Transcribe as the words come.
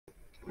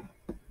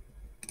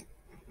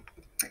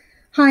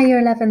Hi Year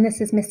 11, this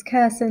is Miss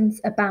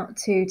Kersons about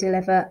to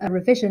deliver a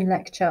revision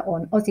lecture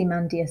on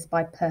Ozymandias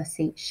by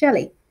Percy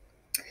Shelley.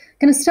 I'm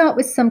going to start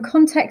with some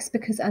context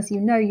because, as you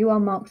know, you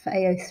are marked for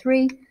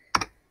AO3.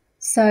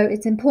 So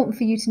it's important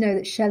for you to know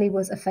that Shelley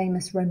was a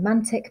famous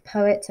romantic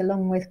poet,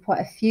 along with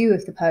quite a few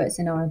of the poets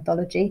in our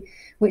anthology,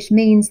 which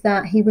means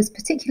that he was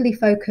particularly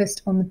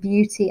focused on the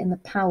beauty and the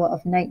power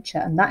of nature,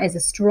 and that is a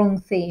strong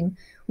theme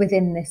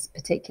within this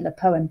particular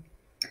poem.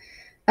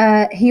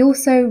 He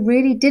also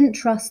really didn't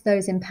trust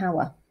those in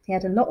power. He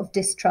had a lot of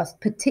distrust,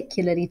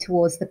 particularly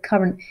towards the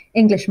current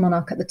English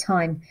monarch at the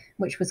time,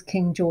 which was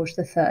King George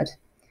III.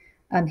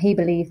 He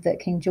believed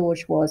that King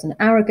George was an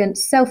arrogant,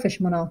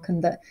 selfish monarch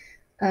and that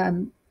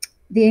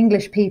the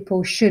English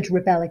people should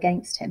rebel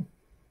against him.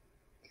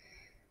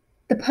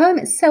 The poem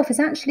itself is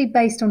actually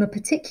based on a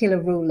particular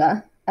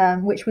ruler,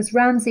 which was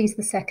Ramses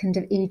II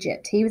of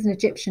Egypt. He was an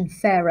Egyptian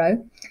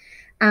pharaoh,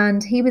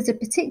 and he was a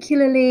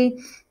particularly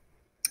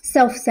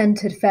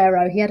self-centered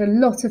pharaoh. He had a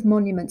lot of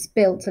monuments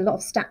built, a lot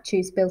of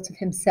statues built of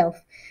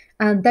himself,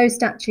 and those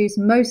statues,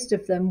 most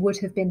of them would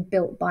have been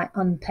built by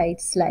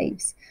unpaid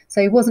slaves.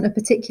 So he wasn't a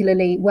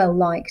particularly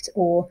well-liked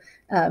or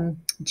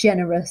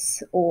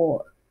generous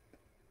or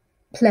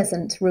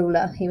pleasant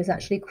ruler. He was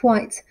actually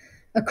quite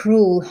a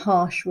cruel,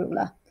 harsh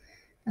ruler,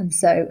 and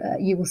so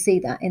you will see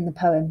that in the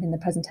poem, in the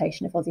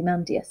presentation of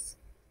Ozymandias.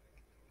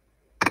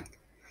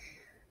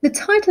 The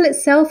title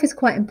itself is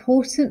quite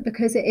important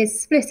because it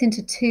is split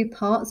into two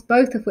parts,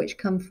 both of which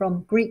come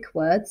from Greek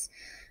words.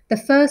 The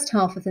first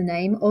half of the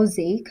name,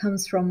 Ozy,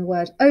 comes from the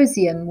word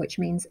osium, which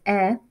means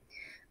air,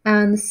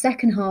 and the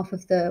second half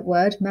of the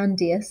word,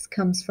 mandius,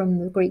 comes from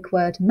the Greek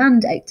word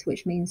mandate,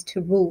 which means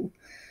to rule.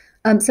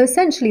 So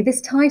essentially,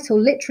 this title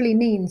literally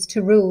means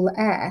to rule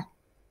air,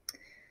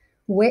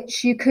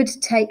 which you could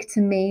take to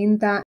mean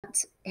that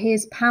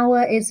his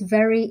power is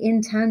very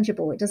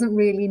intangible. It doesn't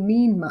really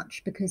mean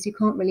much because you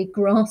can't really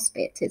grasp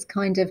it. It's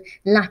kind of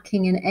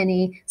lacking in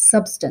any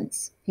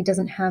substance. He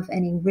doesn't have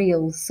any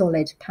real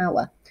solid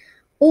power.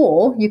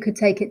 Or you could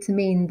take it to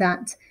mean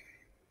that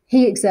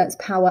he exerts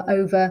power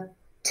over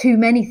too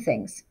many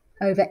things,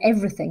 over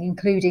everything,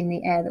 including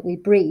the air that we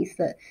breathe,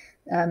 that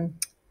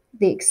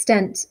the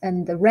extent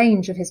and the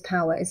range of his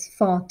power is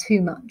far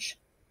too much.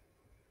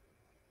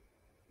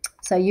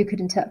 So you could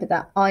interpret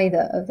that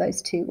either of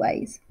those two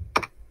ways.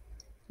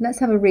 Let's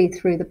have a read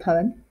through the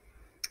poem.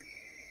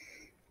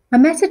 I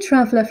met a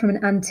traveller from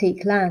an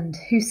antique land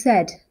who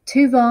said,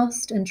 2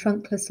 vast and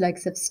trunkless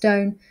legs of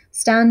stone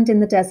stand in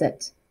the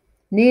desert.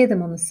 Near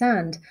them on the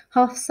sand,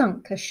 half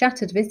sunk, a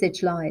shattered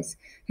visage lies,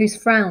 whose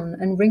frown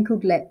and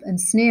wrinkled lip and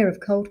sneer of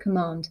cold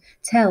command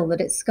tell that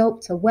its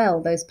sculptor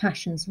well those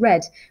passions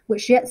read,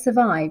 which yet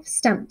survive,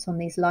 stamped on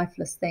these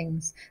lifeless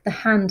things, the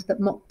hand that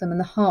mocked them and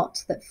the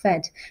heart that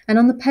fed, and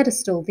on the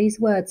pedestal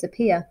these words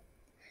appear.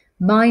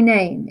 My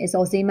name is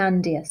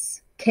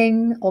Ozymandias,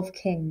 King of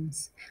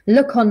Kings.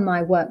 Look on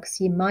my works,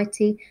 ye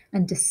mighty,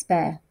 and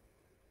despair.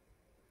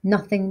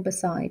 Nothing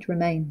beside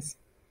remains.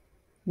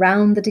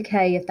 Round the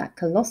decay of that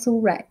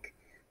colossal wreck,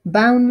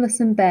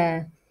 boundless and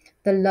bare,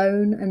 the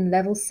lone and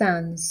level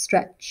sands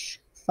stretch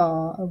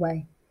far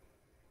away.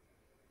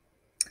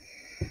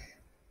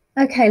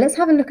 Okay, let's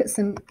have a look at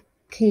some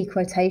key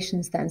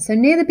quotations then. So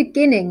near the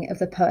beginning of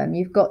the poem,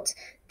 you've got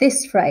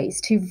this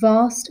phrase, 2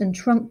 vast and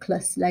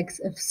trunkless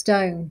legs of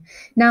stone.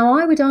 Now,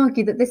 I would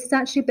argue that this is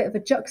actually a bit of a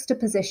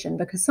juxtaposition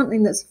because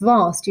something that's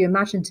vast you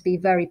imagine to be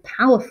very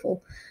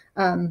powerful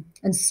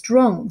and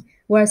strong,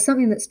 whereas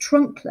something that's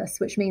trunkless,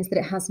 which means that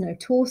it has no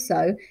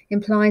torso,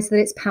 implies that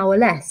it's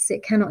powerless.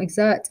 It cannot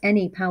exert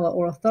any power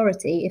or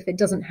authority if it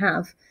doesn't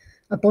have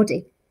a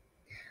body.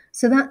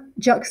 So that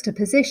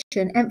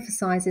juxtaposition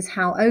emphasizes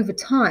how over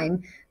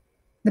time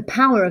the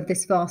power of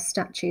this vast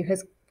statue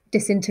has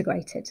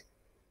disintegrated.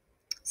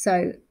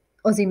 So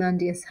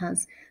Ozymandias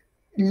has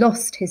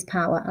lost his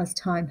power as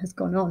time has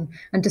gone on.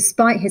 And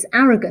despite his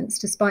arrogance,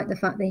 despite the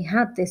fact that he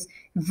had this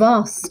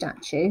vast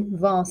statue,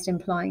 vast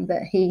implying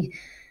that he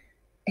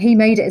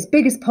made it as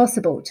big as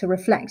possible to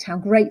reflect how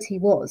great he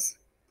was,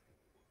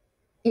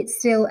 it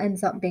still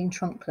ends up being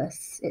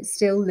trunkless. It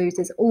still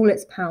loses all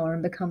its power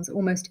and becomes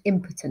almost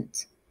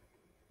impotent,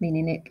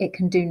 meaning it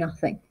can do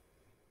nothing.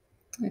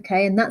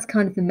 Okay, and that's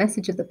kind of the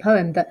message of the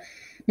poem, that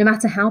no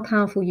matter how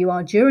powerful you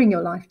are during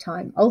your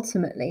lifetime,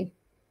 ultimately,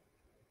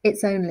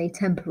 it's only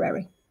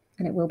temporary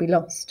and it will be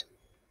lost.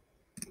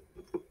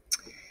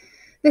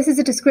 This is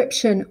a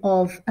description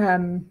of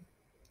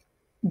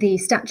the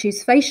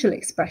statue's facial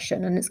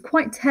expression, and it's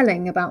quite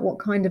telling about what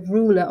kind of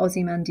ruler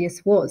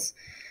Ozymandias was,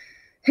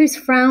 whose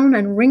frown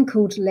and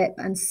wrinkled lip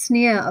and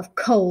sneer of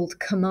cold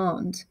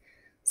command.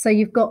 So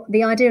you've got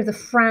the idea of the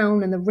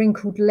frown and the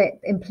wrinkled lip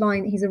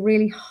implying that he's a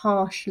really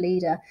harsh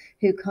leader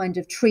who kind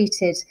of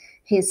treated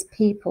his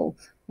people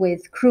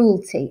with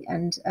cruelty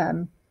and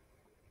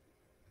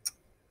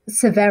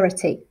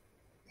severity.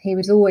 He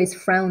was always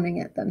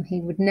frowning at them.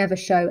 He would never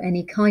show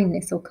any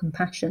kindness or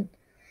compassion.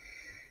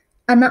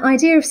 And that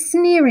idea of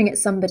sneering at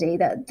somebody,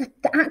 that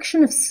the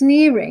action of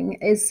sneering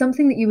is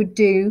something that you would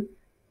do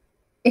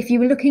if you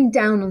were looking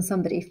down on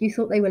somebody, if you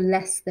thought they were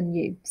less than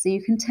you. So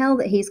you can tell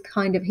that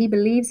he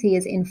believes he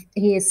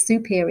is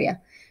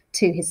superior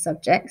to his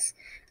subjects,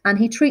 and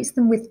he treats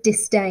them with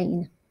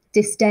disdain.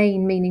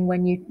 Disdain meaning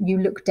when you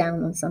look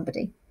down on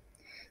somebody.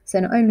 So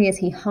not only is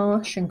he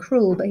harsh and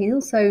cruel, but he's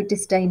also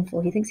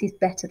disdainful. He thinks he's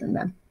better than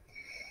them.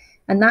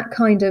 And that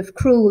kind of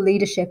cruel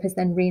leadership is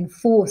then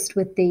reinforced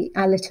with the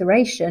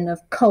alliteration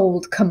of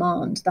cold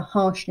command, the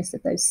harshness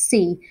of those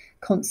C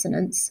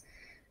consonants,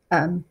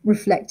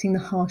 reflecting the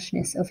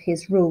harshness of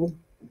his rule.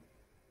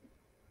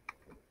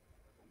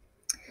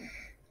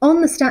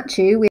 On the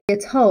statue, we are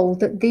told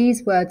that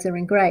these words are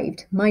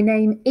engraved. My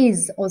name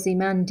is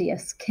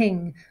Ozymandias,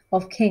 King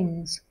of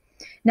Kings.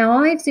 Now,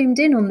 I've zoomed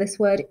in on this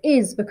word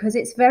is because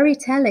it's very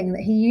telling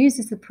that he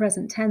uses the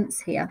present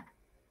tense here.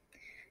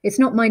 It's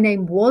not my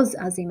name was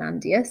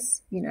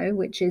Ozymandias,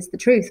 which is the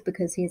truth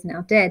because he is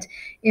now dead.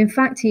 In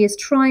fact, he is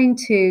trying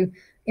to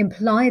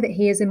imply that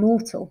he is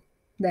immortal,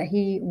 that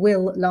he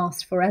will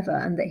last forever,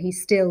 and that he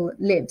still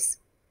lives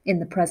in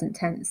the present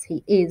tense.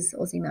 He is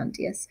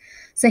Ozymandias.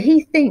 So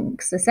he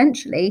thinks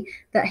essentially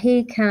that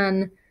he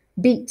can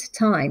beat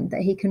time,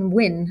 that he can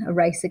win a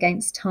race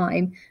against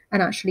time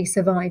and actually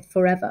survive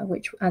forever,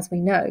 which, as we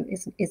know,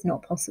 is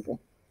not possible.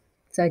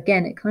 So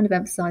again, it kind of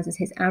emphasizes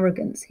his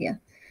arrogance here.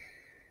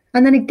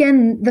 And then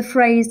again, the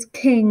phrase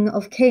King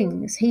of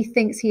Kings. He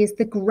thinks he is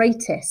the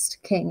greatest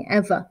king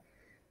ever.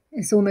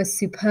 It's almost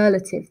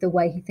superlative, the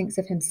way he thinks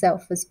of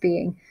himself as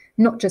being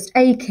not just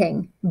a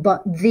king,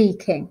 but the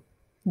king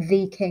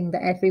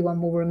that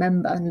everyone will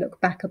remember and look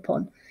back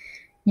upon.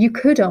 You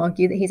could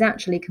argue that he's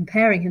actually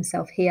comparing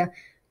himself here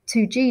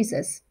to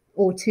Jesus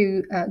or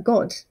to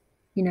God,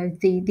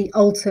 the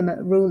ultimate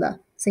ruler.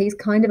 So he's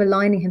kind of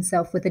aligning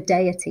himself with a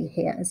deity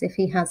here, as if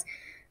he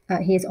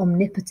is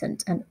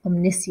omnipotent and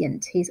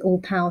omniscient. He's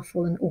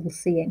all-powerful and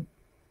all-seeing.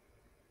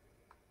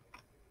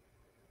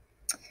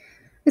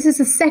 This is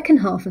the second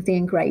half of the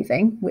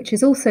engraving, which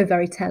is also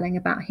very telling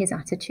about his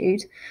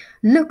attitude.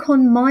 Look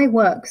on my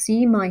works,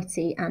 ye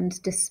mighty,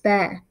 and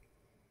despair.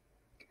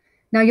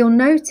 Now you'll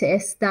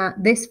notice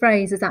that this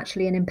phrase is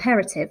actually an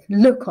imperative.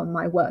 Look on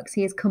my works.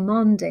 He is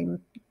commanding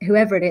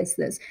whoever it is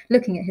that's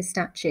looking at his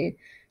statue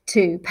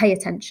to pay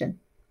attention.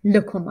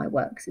 Look on my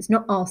works. It's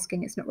not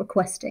asking, it's not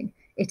requesting.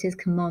 It is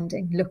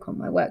commanding, look on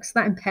my works.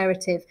 That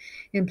imperative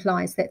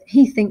implies that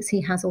he thinks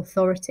he has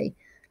authority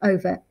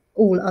over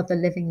all other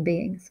living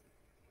beings.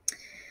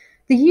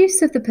 The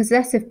use of the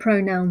possessive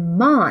pronoun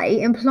my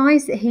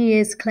implies that he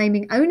is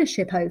claiming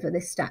ownership over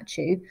this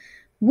statue,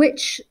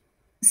 which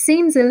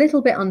seems a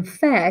little bit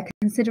unfair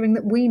considering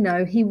that we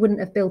know he wouldn't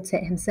have built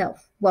it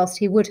himself. Whilst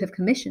he would have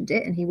commissioned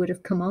it and he would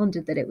have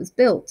commanded that it was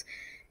built,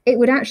 it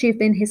would actually have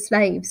been his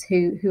slaves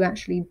who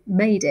actually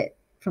made it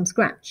from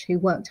scratch, who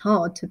worked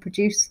hard to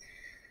produce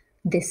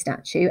this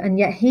statue, and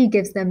yet he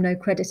gives them no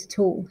credit at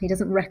all. He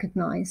doesn't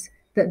recognize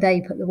that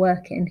they put the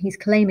work in. He's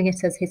claiming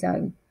it as his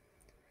own.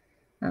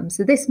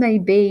 So this may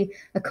be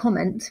a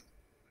comment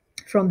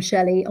from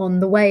Shelley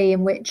on the way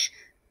in which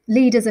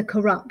leaders are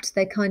corrupt.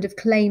 They kind of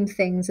claim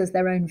things as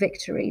their own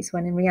victories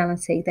when in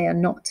reality they are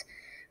not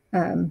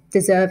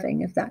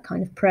deserving of that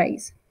kind of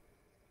praise.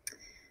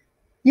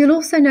 You'll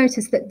also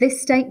notice that this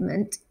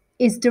statement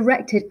is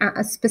directed at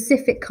a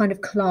specific kind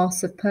of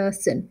class of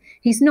person.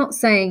 He's not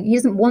saying, he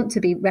doesn't want to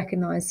be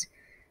recognized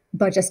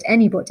by just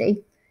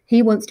anybody.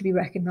 He wants to be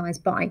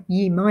recognized by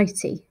ye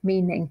mighty,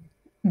 meaning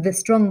the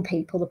strong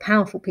people, the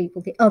powerful people,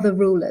 the other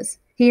rulers.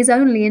 He is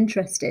only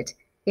interested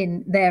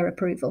in their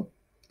approval,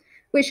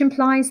 which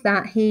implies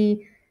that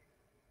he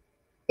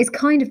is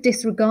kind of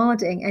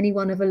disregarding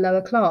anyone of a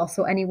lower class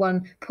or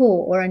anyone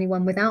poor or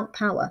anyone without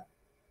power.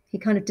 He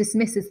kind of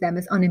dismisses them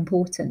as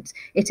unimportant.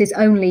 It is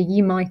only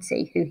ye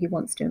mighty who he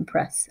wants to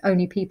impress,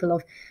 only people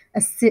of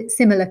a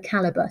similar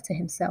caliber to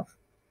himself.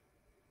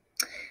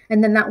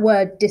 And then that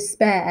word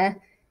despair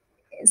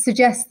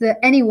suggests that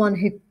anyone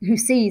who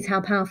sees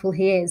how powerful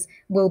he is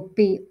will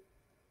be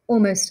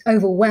almost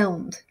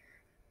overwhelmed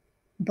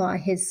by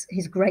his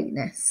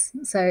greatness.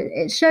 So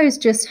it shows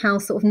just how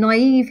sort of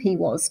naive he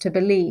was to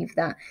believe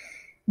that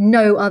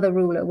no other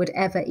ruler would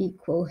ever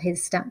equal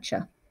his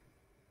stature.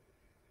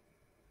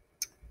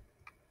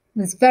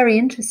 It's very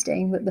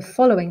interesting that the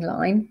following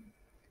line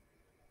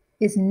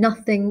is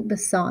nothing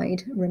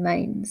beside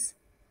remains,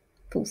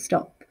 full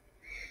stop.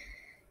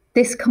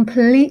 This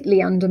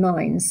completely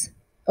undermines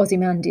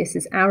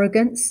Ozymandias'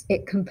 arrogance.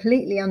 It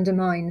completely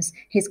undermines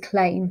his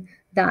claim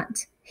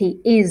that he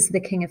is the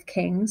King of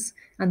Kings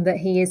and that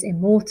he is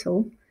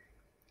immortal,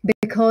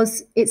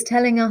 because it's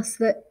telling us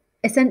that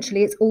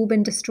essentially it's all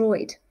been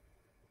destroyed,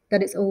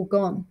 that it's all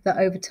gone, that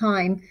over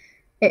time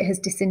it has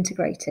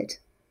disintegrated.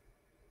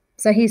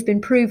 So he's been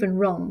proven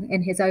wrong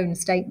in his own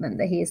statement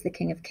that he is the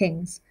King of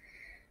Kings,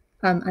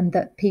 and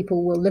that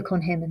people will look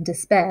on him and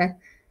despair,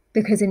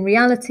 because in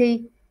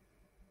reality,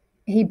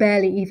 he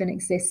barely even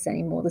exists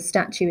anymore. The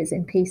statue is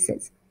in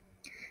pieces.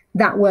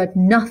 That word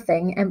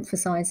nothing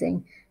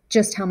emphasizing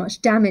just how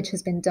much damage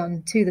has been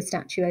done to the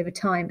statue over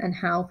time, and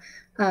how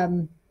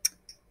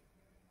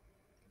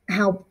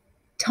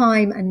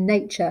time and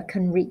nature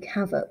can wreak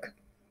havoc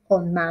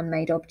on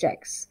man-made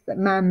objects, that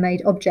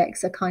man-made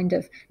objects are kind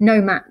of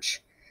no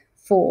match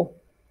for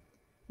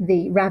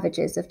the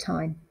ravages of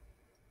time.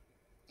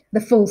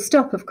 The full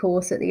stop, of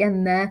course, at the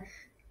end there,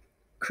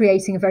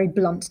 creating a very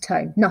blunt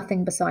tone.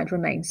 Nothing beside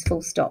remains,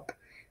 full stop,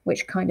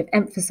 which kind of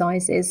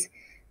emphasizes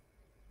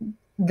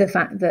the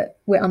fact that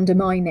we're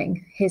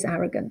undermining his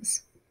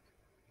arrogance.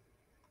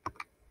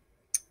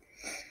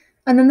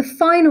 And then the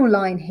final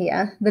line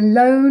here, the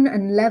lone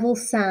and level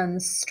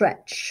sands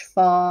stretch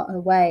far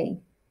away.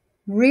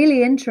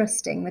 Really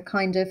interesting, the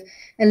kind of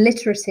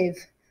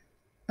alliterative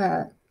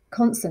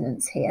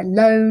consonants here.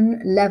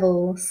 Lone,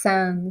 level,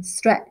 sands,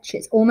 stretch.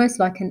 It's almost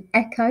like an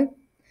echo,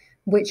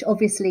 which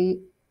obviously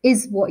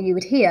is what you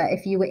would hear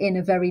if you were in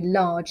a very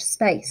large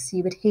space.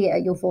 You would hear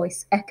your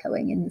voice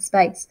echoing in the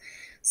space.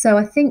 So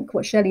I think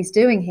what Shelley's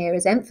doing here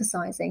is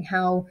emphasizing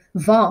how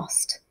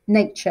vast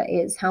nature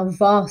is, how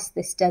vast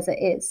this desert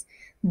is,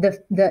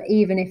 that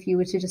even if you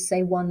were to just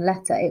say one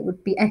letter, it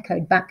would be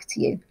echoed back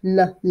to you.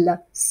 L,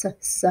 s,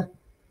 s.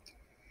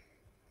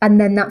 And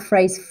then that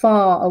phrase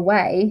far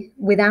away,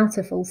 without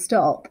a full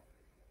stop,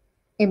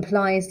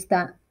 implies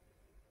that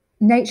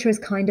nature is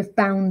kind of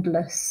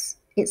boundless.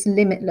 It's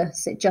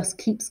limitless. It just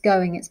keeps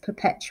going. It's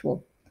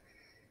perpetual,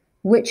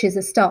 which is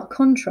a stark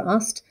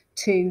contrast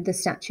to the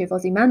statue of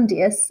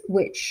Ozymandias,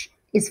 which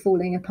is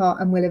falling apart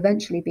and will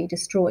eventually be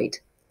destroyed.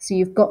 So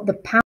you've got the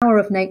power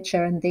of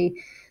nature and the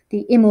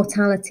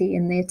immortality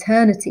and the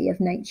eternity of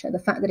nature, the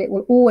fact that it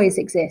will always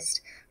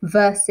exist,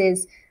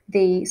 versus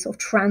the sort of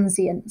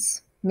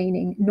transience,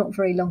 meaning not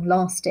very long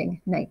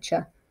lasting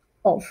nature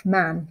of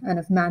man and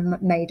of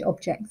man-made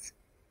objects.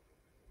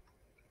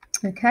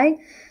 Okay,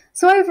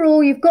 so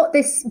overall you've got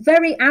this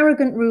very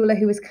arrogant ruler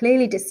who was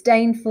clearly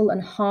disdainful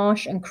and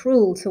harsh and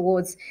cruel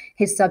towards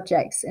his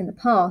subjects in the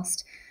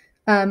past,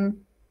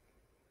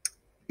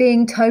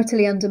 being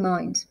totally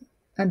undermined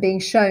and being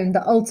shown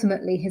that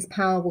ultimately his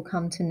power will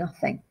come to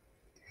nothing.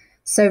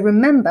 So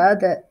remember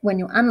that when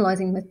you're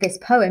analysing this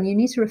poem, you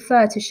need to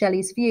refer to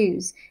Shelley's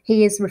views.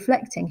 He is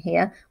reflecting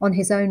here on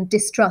his own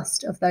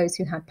distrust of those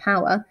who had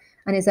power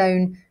and his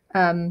own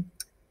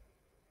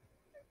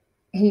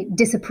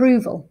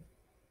disapproval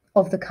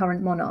of the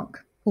current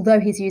monarch. Although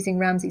he's using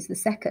Ramses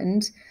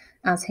II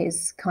as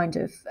his kind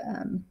of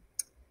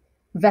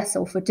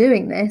vessel for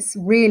doing this,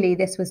 really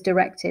this was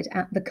directed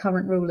at the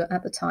current ruler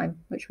at the time,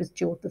 which was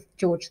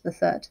George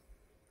III.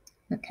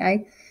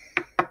 Okay.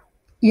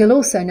 You'll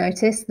also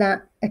notice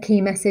that a key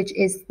message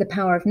is the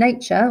power of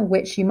nature,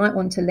 which you might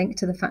want to link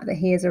to the fact that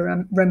he is a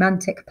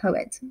romantic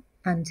poet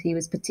and he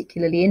was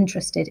particularly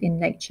interested in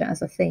nature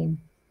as a theme.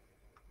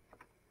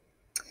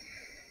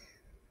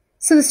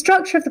 So the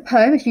structure of the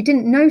poem, if you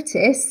didn't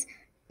notice,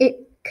 it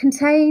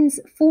contains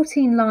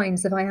 14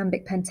 lines of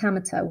iambic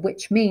pentameter,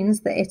 which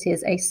means that it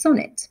is a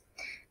sonnet.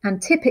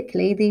 And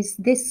typically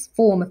this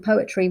form of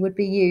poetry would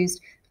be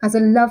used as a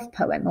love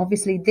poem.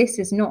 Obviously, this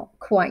is not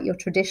quite your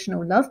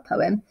traditional love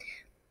poem,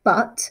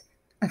 but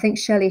I think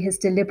Shelley has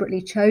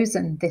deliberately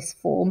chosen this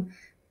form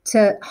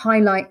to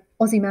highlight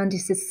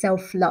Ozymandias'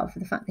 self-love,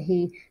 the fact that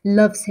he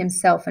loves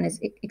himself and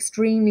is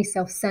extremely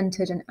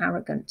self-centered and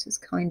arrogant, is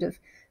kind of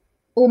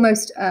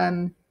almost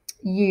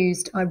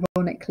used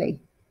ironically,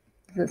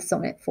 the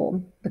sonnet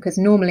form, because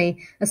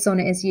normally a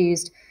sonnet is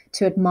used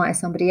to admire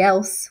somebody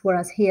else,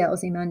 whereas here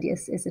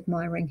Ozymandias is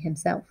admiring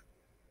himself.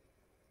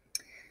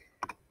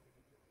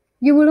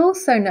 You will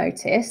also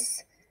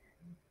notice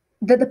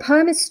that the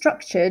poem is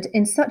structured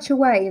in such a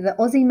way that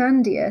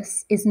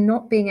Ozymandias is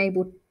not being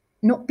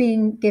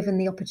given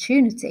the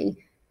opportunity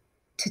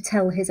to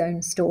tell his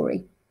own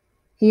story.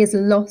 He has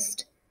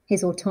lost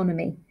his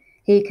autonomy.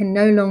 He can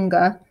no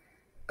longer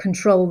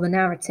control the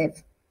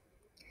narrative.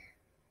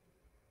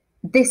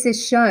 This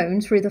is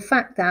shown through the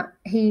fact that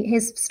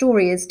his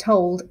story is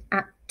told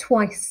at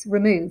twice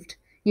removed.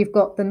 You've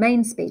got the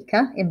main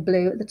speaker in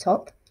blue at the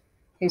top,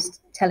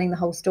 who's telling the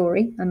whole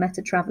story. I met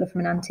a traveller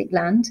from an antique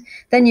land.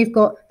 Then you've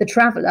got the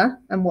traveller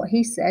and what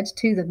he said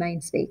to the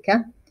main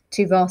speaker,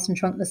 two vast and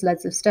trunkless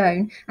leads of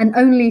stone, and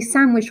only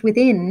sandwiched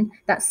within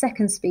that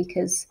second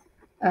speaker's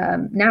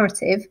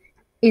narrative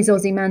is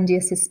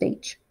Ozymandias'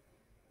 speech.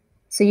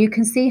 So you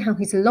can see how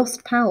he's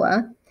lost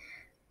power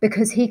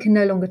because he can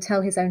no longer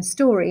tell his own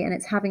story and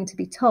it's having to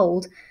be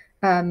told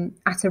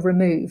at a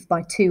remove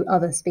by two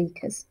other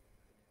speakers.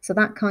 So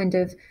that kind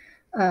of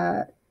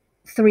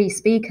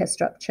three-speaker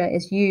structure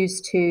is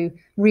used to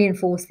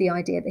reinforce the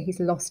idea that he's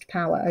lost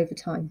power over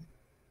time.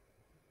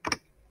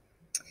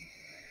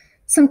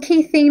 Some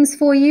key themes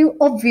for you.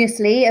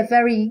 Obviously, a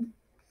very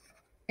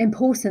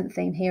important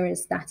theme here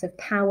is that of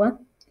power,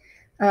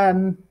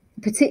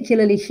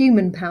 particularly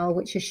human power,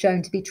 which is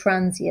shown to be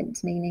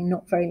transient, meaning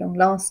not very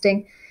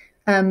long-lasting,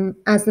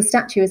 as the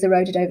statue is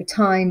eroded over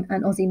time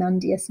and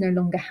Ozymandias no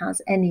longer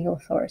has any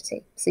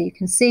authority. So you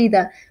can see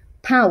that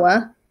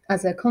power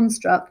as a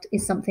construct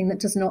is something that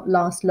does not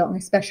last long,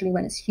 especially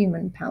when it's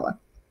human power.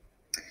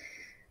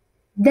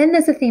 Then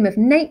there's a theme of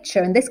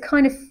nature, and this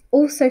kind of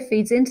also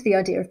feeds into the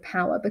idea of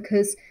power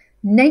because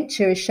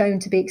nature is shown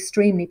to be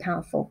extremely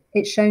powerful.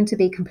 It's shown to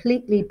be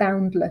completely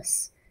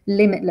boundless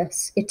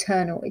limitless,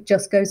 eternal. It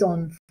just goes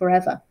on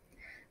forever.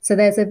 So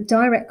there's a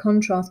direct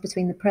contrast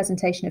between the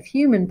presentation of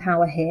human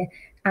power here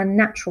and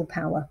natural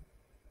power.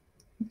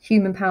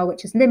 Human power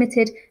which is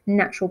limited,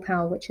 natural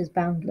power which is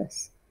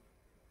boundless.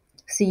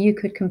 So you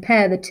could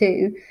compare the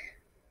two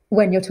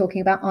when you're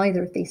talking about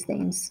either of these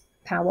themes,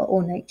 power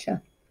or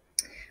nature.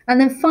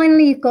 And then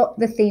finally, you've got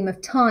the theme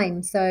of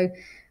time. So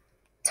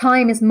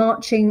time is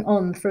marching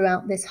on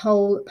throughout this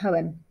whole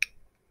poem,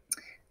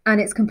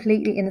 and it's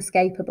completely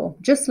inescapable.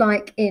 Just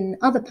like in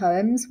other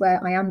poems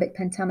where iambic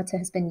pentameter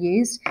has been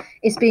used,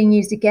 it's being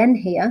used again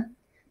here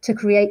to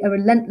create a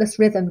relentless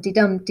rhythm.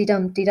 Dee-dum,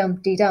 dee-dum,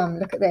 dee-dum, dee-dum.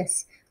 Look at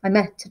this. I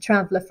met a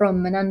traveller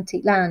from an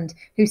antique land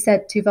who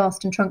said 2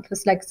 vast and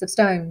trunkless legs of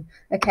stone.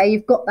 Okay,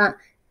 you've got that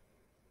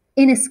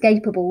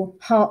inescapable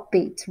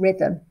heartbeat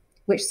rhythm,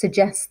 which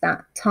suggests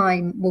that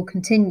time will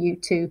continue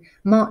to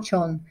march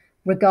on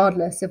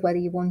regardless of whether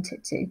you want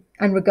it to,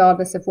 and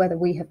regardless of whether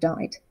we have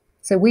died.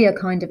 So we are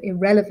kind of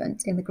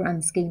irrelevant in the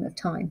grand scheme of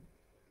time.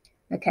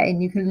 Okay,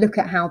 and you can look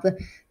at how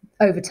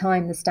over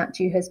time the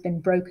statue has been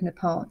broken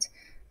apart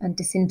and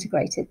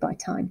disintegrated by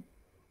time.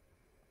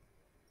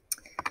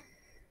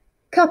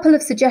 Couple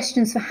of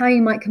suggestions for how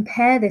you might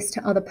compare this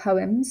to other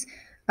poems.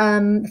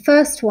 The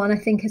first one I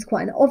think is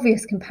quite an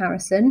obvious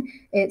comparison.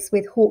 It's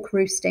with Hawk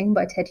Roosting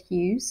by Ted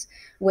Hughes,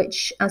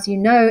 which, as you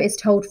know, is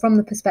told from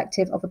the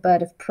perspective of a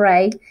bird of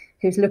prey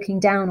who's looking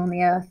down on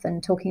the earth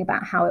and talking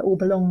about how it all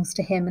belongs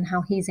to him and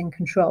how he's in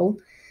control.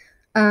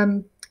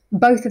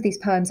 Both of these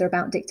poems are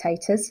about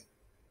dictators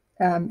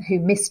who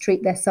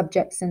mistreat their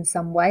subjects in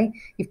some way.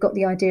 You've got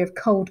the idea of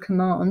cold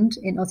command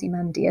in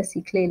Ozymandias.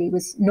 He clearly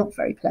was not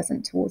very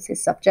pleasant towards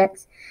his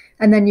subjects.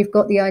 And then you've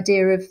got the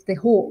idea of the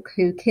hawk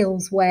who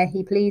kills where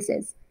he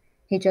pleases.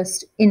 He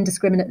just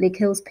indiscriminately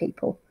kills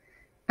people.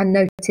 And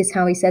notice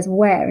how he says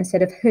where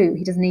instead of who.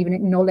 He doesn't even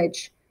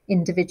acknowledge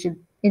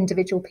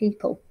individual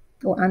people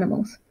or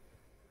animals.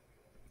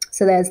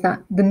 So there's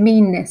that, the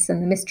meanness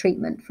and the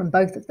mistreatment from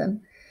both of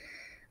them.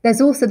 There's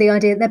also the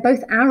idea that they're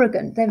both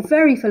arrogant. They're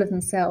very full of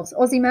themselves.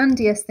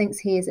 Ozymandias thinks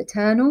he is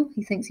eternal.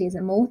 He thinks he is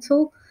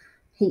immortal.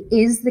 He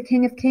is the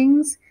king of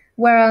kings.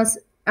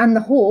 And the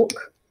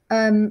hawk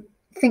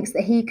thinks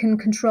that he can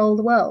control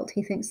the world.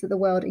 He thinks that the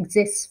world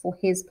exists for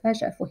his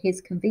pleasure, for his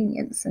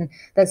convenience. And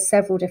there's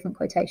several different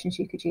quotations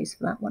you could use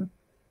for that one.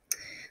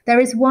 There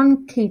is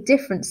one key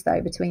difference,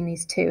 though, between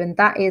these two, and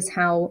that is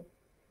how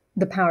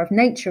the power of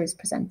nature is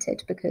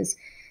presented, because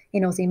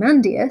in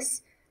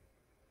Ozymandias,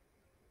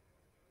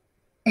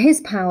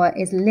 his power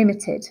is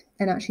limited,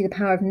 and actually the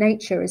power of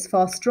nature is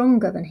far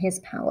stronger than his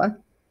power.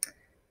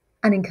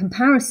 And in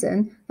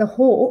comparison, the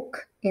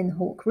hawk in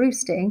Hawk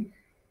Roosting,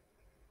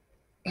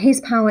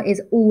 his power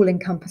is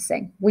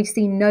all-encompassing. We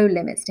see no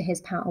limits to his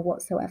power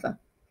whatsoever.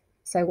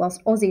 So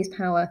whilst Ozzy's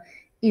power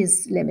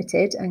is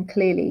limited, and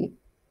clearly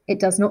it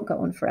does not go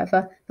on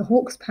forever, the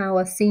hawk's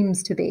power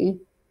seems to be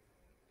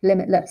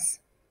limitless.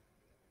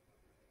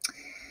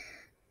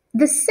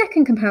 The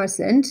second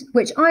comparison,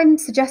 which I'm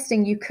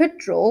suggesting you could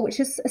draw, which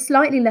is a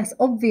slightly less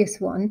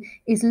obvious one,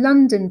 is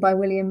London by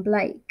William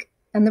Blake.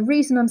 And the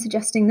reason I'm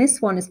suggesting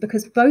this one is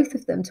because both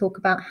of them talk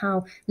about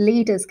how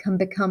leaders can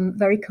become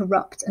very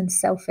corrupt and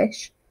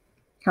selfish,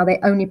 how they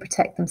only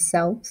protect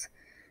themselves.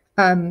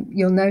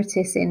 You'll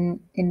notice in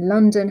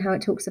London how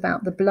it talks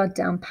about the blood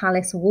down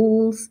palace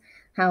walls,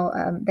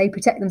 how they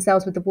protect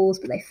themselves with the walls,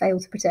 but they fail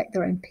to protect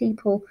their own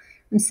people.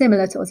 And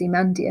similar to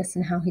Ozymandias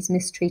and how he's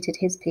mistreated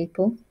his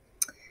people.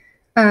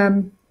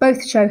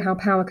 Both show how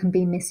power can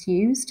be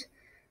misused.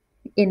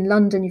 In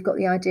London, you've got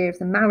the idea of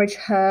the marriage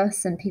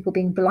hearse and people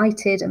being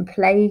blighted and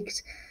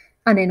plagued.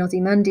 And in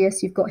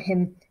Ozymandias, you've got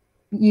him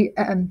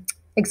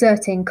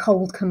exerting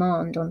cold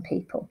command on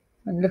people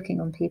and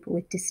looking on people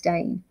with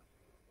disdain.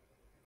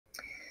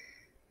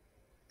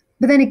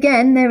 But then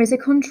again, there is a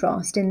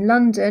contrast. In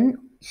London,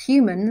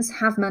 humans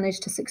have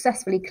managed to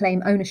successfully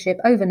claim ownership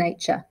over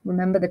nature.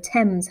 Remember, the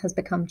Thames has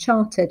become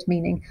chartered,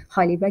 meaning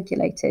highly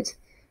regulated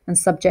and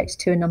subject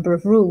to a number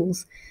of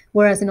rules.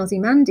 Whereas in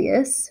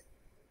Ozymandias,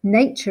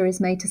 nature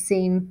is made to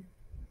seem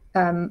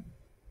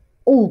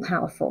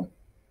all-powerful.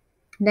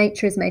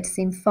 Nature is made to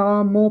seem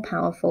far more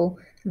powerful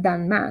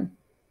than man.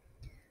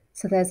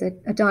 So there's a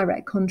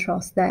direct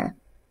contrast there.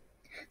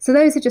 So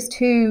those are just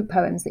two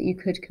poems that you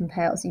could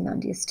compare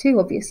Ozymandias to.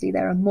 Obviously,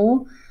 there are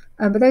more,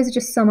 but those are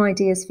just some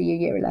ideas for you,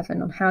 Year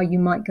 11, on how you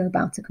might go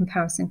about a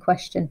comparison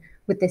question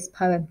with this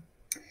poem.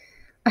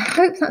 I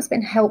hope that's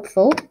been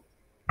helpful.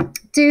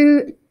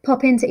 Do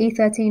pop into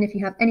E13 if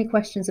you have any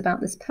questions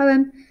about this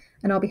poem,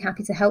 and I'll be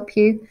happy to help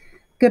you.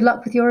 Good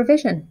luck with your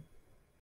revision.